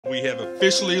we have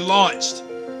officially launched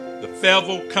the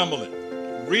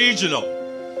Fayetteville-Cumberland Regional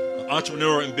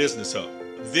Entrepreneur and Business Hub.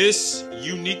 This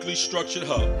uniquely structured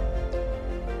hub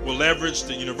will leverage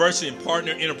the university and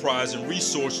partner enterprise and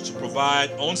resources to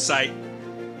provide on-site,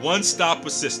 one-stop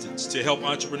assistance to help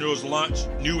entrepreneurs launch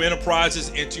new enterprises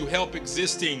and to help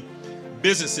existing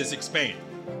businesses expand.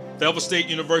 Fayetteville State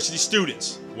University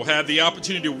students will have the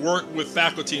opportunity to work with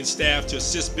faculty and staff to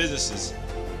assist businesses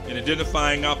in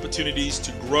identifying opportunities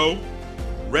to grow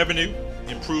revenue,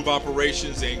 improve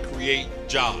operations, and create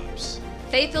jobs.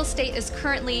 Fayetteville State is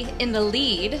currently in the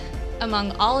lead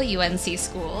among all UNC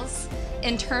schools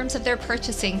in terms of their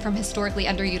purchasing from historically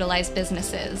underutilized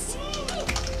businesses.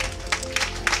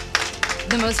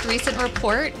 The most recent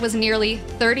report was nearly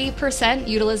 30%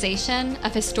 utilization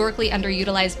of historically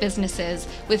underutilized businesses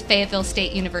with Fayetteville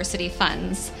State University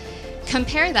funds.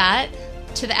 Compare that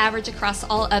to the average across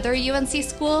all other UNC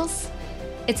schools,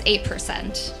 it's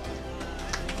 8%.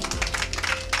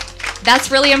 That's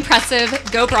really impressive.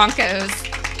 Go Broncos.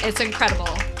 It's incredible.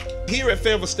 Here at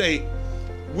Fayetteville State,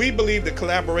 we believe that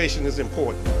collaboration is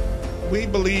important. We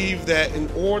believe that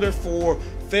in order for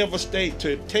Fayetteville State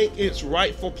to take its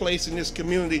rightful place in this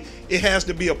community, it has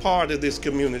to be a part of this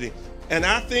community. And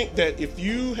I think that if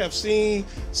you have seen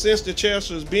since the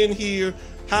chancellor's been here,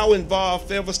 how involved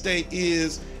Fayetteville State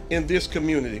is in this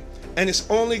community. And it's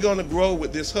only going to grow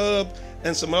with this hub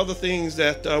and some other things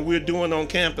that we're doing on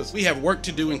campus. We have work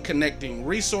to do in connecting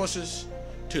resources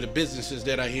to the businesses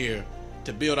that are here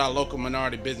to build our local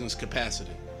minority business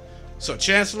capacity. So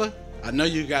Chancellor, I know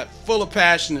you got full of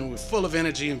passion and we're full of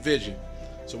energy and vision.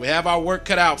 So we have our work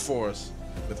cut out for us.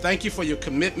 But thank you for your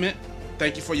commitment.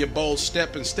 Thank you for your bold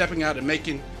step in stepping out and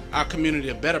making our community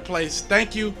a better place.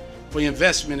 Thank you for your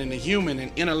investment in the human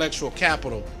and intellectual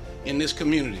capital in this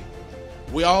community.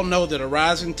 We all know that a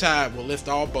rising tide will lift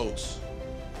all boats.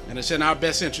 And it's in our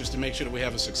best interest to make sure that we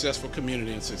have a successful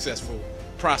community and successful,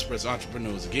 prosperous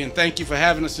entrepreneurs. Again, thank you for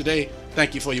having us today.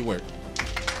 Thank you for your work.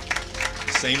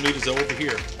 The same leaders over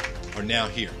here are now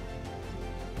here.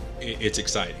 It's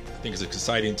exciting. I think it's an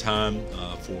exciting time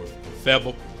for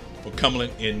Fayetteville, for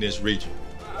Cumberland in this region.